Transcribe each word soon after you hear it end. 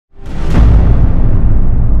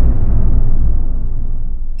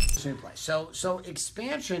way. So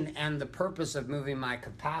expansion and the purpose of moving my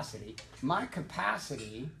capacity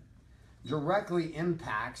directly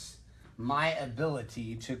impacts my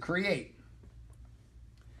ability to create.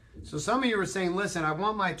 So some of you are saying, listen, I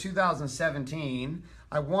want my 2017,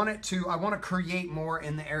 I want to create more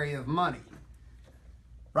in the area of money.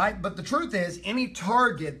 Right? But the truth is, any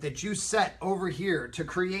target that you set over here to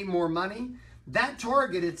create more money, that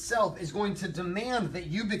target itself is going to demand that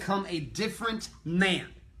you become a different man.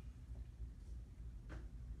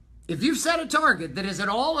 If you set a target that is at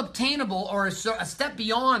all obtainable or a step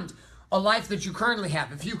beyond a life that you currently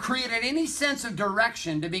have, if you created any sense of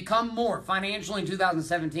direction to become more financially in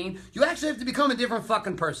 2017, you actually have to become a different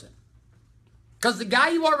fucking person. Because the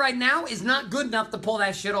guy you are right now is not good enough to pull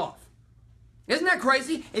that shit off. Isn't that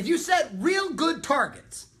crazy? If you set real good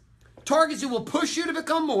targets that will push you to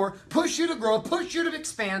become more, push you to grow, push you to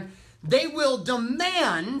expand, they will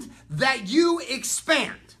demand that you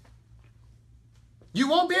expand. You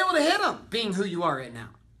won't be able to hit them being who you are right now.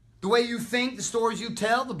 The way you think, the stories you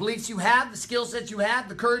tell, the beliefs you have, the skill sets you have,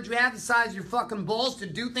 the courage you have, the size of your fucking balls to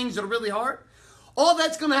do things that are really hard, all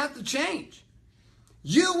that's going to have to change.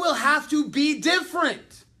 You will have to be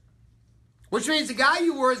different. Which means the guy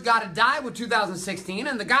you were has got to die with 2016,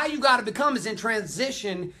 and the guy you got to become is in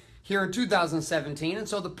transition here in 2017. And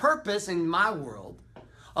so the purpose in my world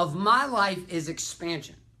of my life is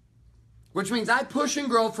expansion. Which means I push and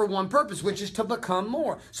grow for one purpose, which is to become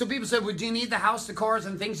more. So people say, well, do you need the house, the cars,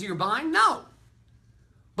 and things that you're buying? No.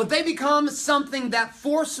 But they become something that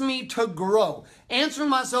force me to grow. Answering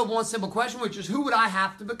myself one simple question, which is, who would I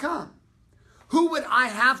have to become? Who would I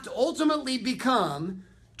have to ultimately become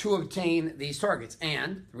to obtain these targets?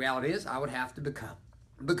 And the reality is, I would have to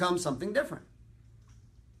become something different.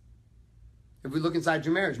 If we look inside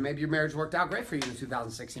your marriage, maybe your marriage worked out great for you in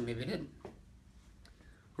 2016, maybe it didn't.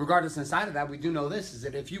 Regardless, inside of that, we do know this, is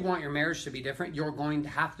that if you want your marriage to be different, you're going to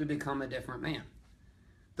have to become a different man.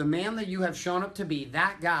 The man that you have shown up to be,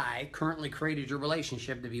 that guy currently created your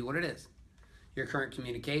relationship to be what it is. Your current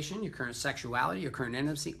communication, your current sexuality, your current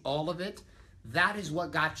intimacy, all of it, that is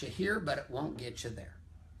what got you here, but it won't get you there.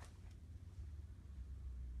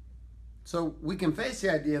 So we can face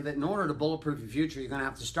the idea that in order to bulletproof your future, you're going to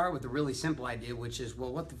have to start with a really simple idea, which is,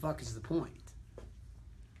 well, what the fuck is the point?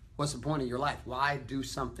 What's the point of your life? Why do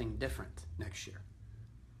something different next year?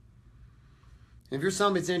 If you're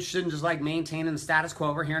somebody that's interested in just like maintaining the status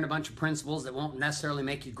quo, we're hearing a bunch of principles that won't necessarily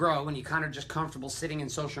make you grow, and you're kind of just comfortable sitting in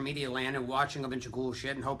social media land and watching a bunch of cool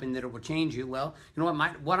shit and hoping that it will change you, well, you know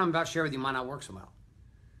what I'm about to share with you might not work so well.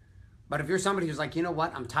 But if you're somebody who's like, you know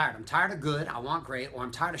what, I'm tired of good, I want great, or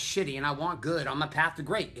I'm tired of shitty and I want good, I'm on my path to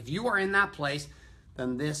great. If you are in that place,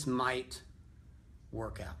 then this might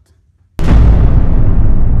work out.